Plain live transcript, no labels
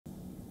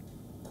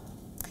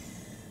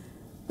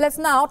Let's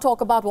now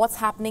talk about what's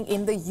happening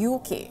in the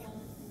UK.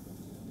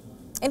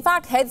 In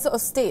fact, heads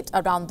of state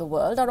around the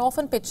world are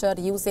often pictured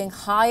using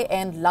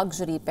high-end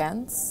luxury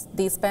pens.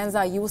 These pens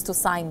are used to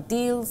sign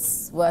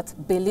deals worth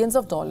billions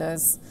of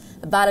dollars,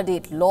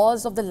 validate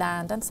laws of the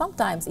land, and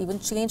sometimes even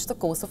change the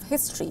course of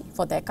history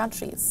for their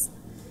countries.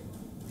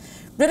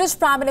 British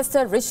Prime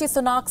Minister Rishi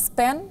Sunak's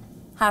pen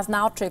has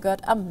now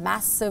triggered a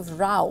massive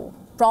row,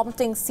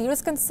 prompting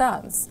serious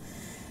concerns.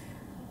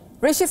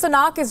 Rishi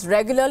Sunak is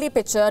regularly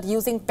pictured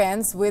using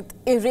pens with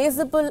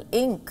erasable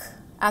ink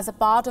as a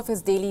part of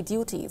his daily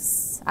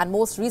duties, and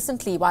most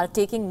recently while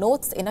taking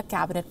notes in a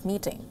cabinet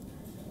meeting.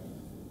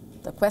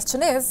 The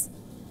question is,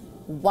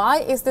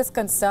 why is this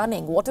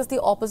concerning? What is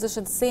the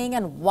opposition saying,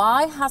 and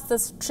why has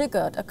this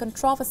triggered a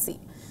controversy?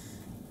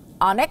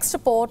 Our next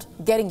report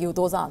getting you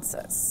those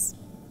answers.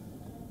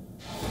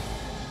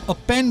 A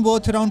pen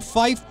worth around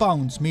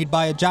 £5 made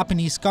by a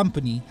Japanese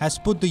company has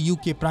put the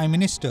UK Prime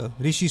Minister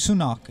Rishi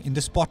Sunak in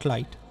the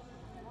spotlight.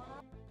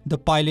 The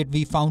Pilot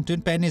V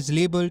fountain pen is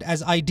labelled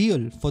as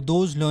ideal for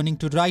those learning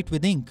to write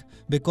with ink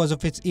because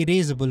of its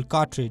erasable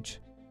cartridge.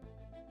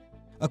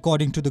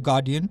 According to The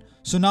Guardian,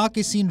 Sunak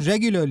is seen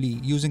regularly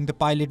using the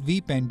Pilot V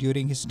pen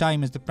during his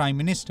time as the Prime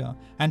Minister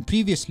and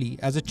previously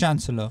as a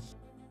Chancellor.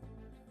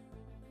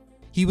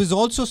 He was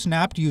also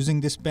snapped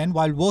using this pen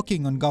while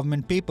working on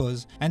government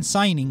papers and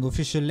signing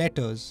official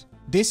letters.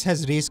 This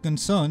has raised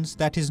concerns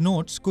that his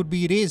notes could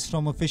be erased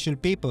from official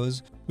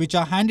papers which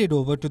are handed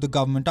over to the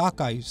government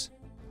archives.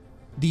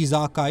 These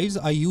archives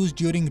are used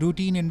during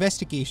routine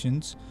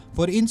investigations,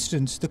 for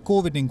instance the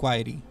COVID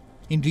inquiry.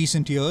 In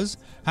recent years,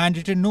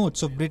 handwritten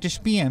notes of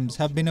British PMs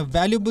have been a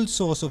valuable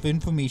source of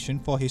information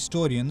for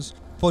historians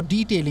for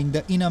detailing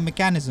the inner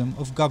mechanism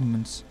of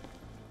governments.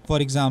 For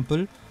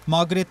example,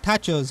 Margaret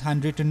Thatcher's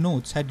handwritten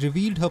notes had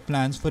revealed her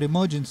plans for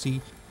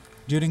emergency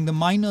during the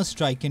miners'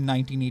 strike in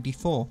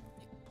 1984.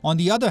 On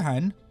the other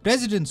hand,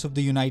 presidents of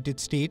the United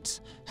States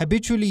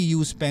habitually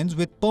use pens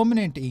with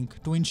permanent ink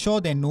to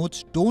ensure their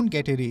notes don't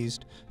get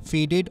erased,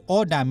 faded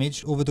or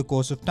damaged over the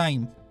course of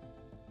time.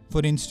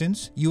 For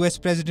instance, US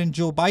President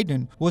Joe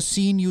Biden was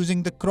seen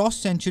using the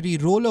cross-century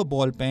roller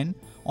ball pen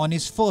on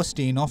his first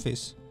day in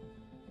office.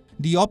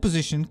 The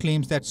opposition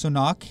claims that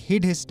Sunak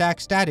hid his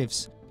tax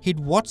tariffs, hid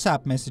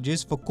WhatsApp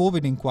messages for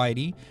COVID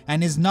inquiry,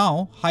 and is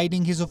now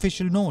hiding his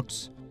official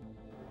notes.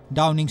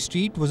 Downing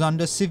Street was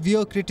under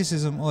severe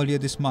criticism earlier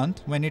this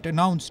month when it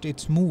announced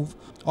its move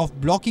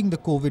of blocking the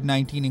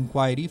COVID-19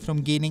 inquiry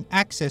from gaining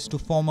access to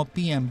former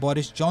PM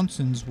Boris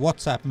Johnson's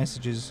WhatsApp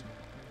messages.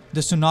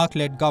 The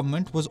Sunak-led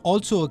government was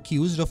also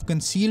accused of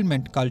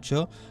concealment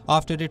culture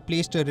after it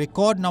placed a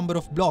record number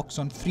of blocks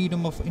on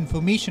freedom of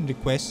information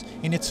requests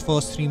in its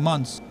first 3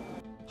 months.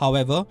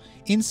 However,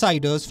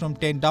 insiders from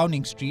 10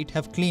 Downing Street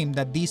have claimed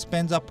that these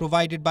pens are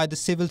provided by the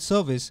civil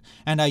service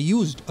and are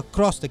used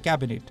across the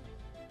cabinet.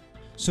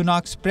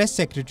 Sunak's press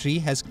secretary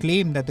has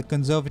claimed that the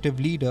Conservative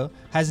leader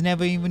has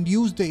never even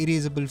used the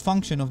erasable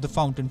function of the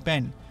fountain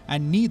pen,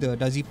 and neither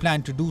does he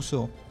plan to do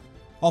so.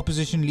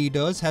 Opposition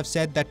leaders have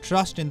said that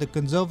trust in the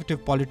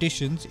Conservative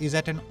politicians is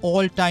at an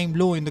all-time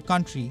low in the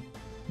country.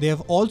 They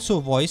have also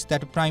voiced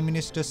that a Prime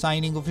Minister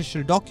signing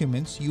official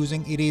documents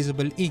using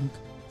erasable ink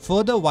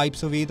further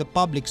wipes away the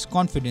public's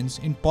confidence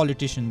in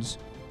politicians.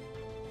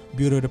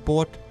 Bureau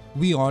Report,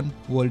 WION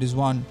World is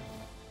One.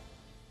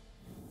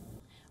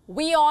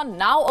 WION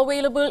now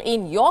available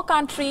in your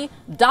country.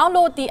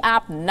 Download the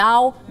app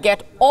now.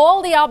 Get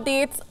all the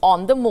updates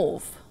on the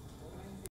move.